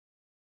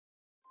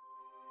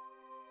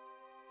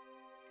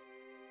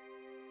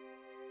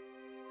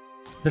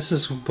This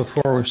is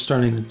before we're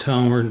starting the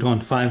tone. We're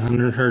doing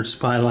 500 hertz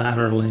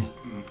bilaterally.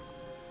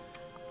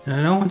 And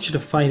I don't want you to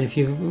fight. If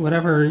you,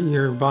 whatever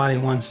your body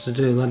wants to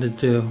do, let it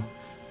do.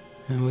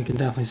 And we can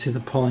definitely see the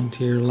pulling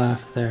to your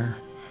left there.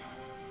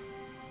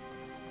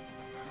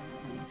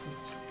 It's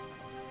just,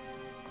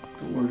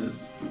 the word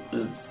is,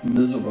 it's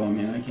miserable. I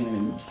mean, I can't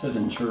even sit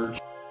in church.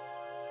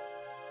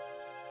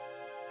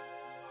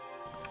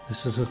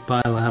 This is with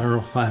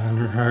bilateral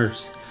 500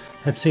 hertz.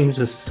 That seems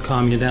to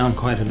calm you down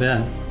quite a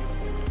bit.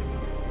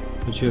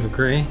 Would you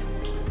agree?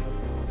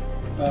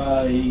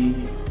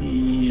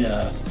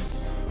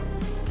 Yes.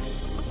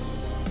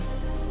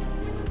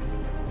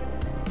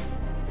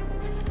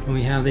 And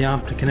we have the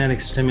optokinetic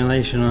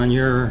stimulation on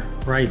your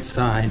right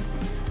side.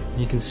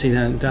 You can see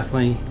that it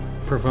definitely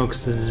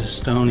provokes the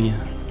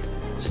dystonia.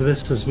 So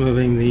this is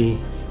moving the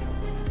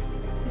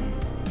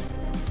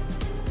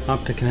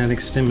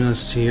optokinetic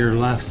stimulus to your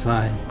left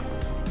side.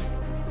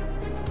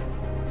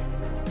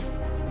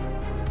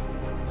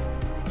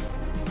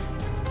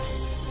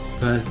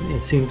 But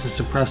it seems to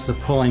suppress the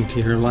pulling to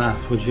your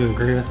left. Would you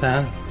agree with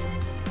that?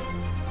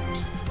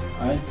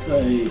 I'd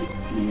say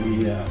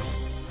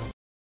yes.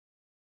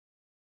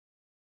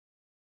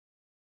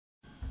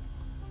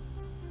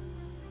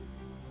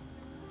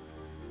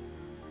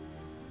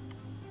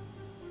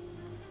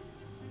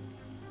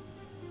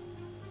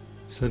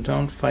 So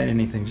don't fight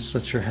anything, just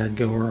let your head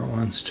go where it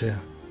wants to.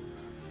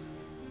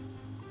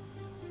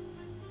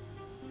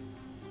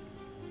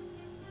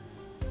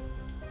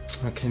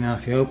 Okay, now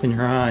if you open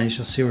your eyes,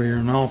 you'll see where your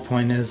null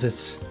point is.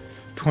 It's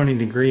 20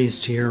 degrees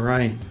to your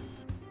right.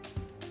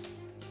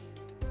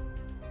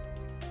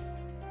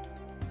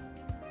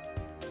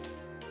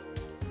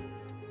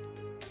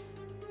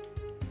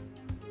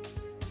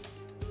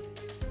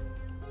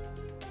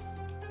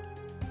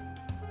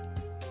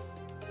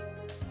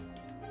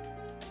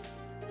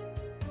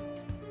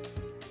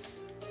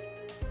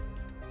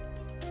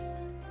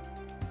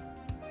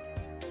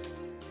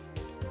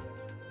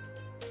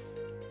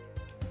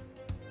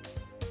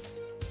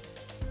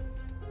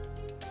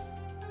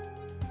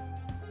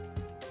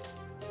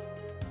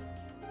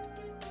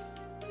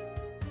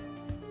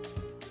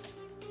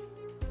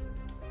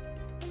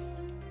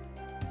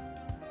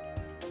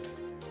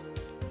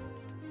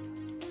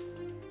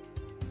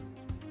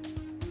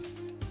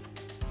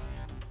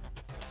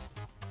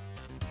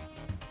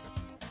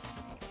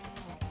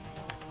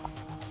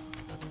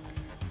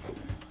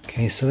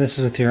 Okay, so this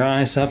is with your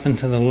eyes up and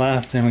to the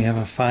left, and we have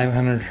a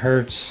 500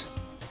 hertz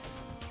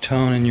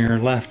tone in your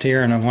left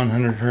ear and a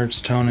 100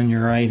 hertz tone in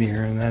your right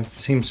ear, and that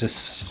seems to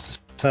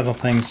settle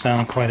things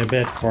down quite a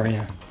bit for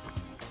you.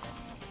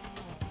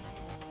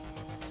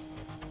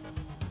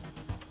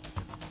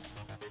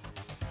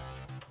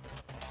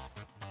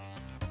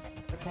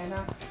 Okay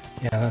now?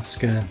 Yeah, that's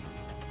good.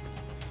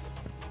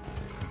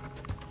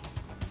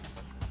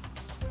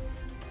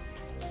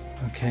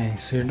 Okay,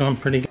 so you're doing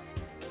pretty good.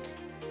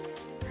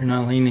 You're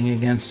not leaning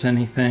against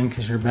anything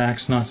because your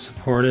back's not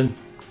supported.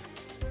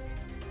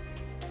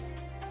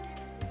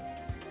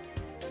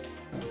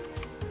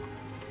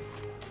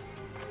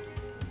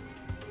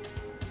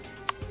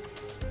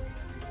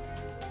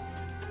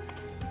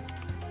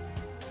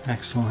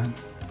 Excellent.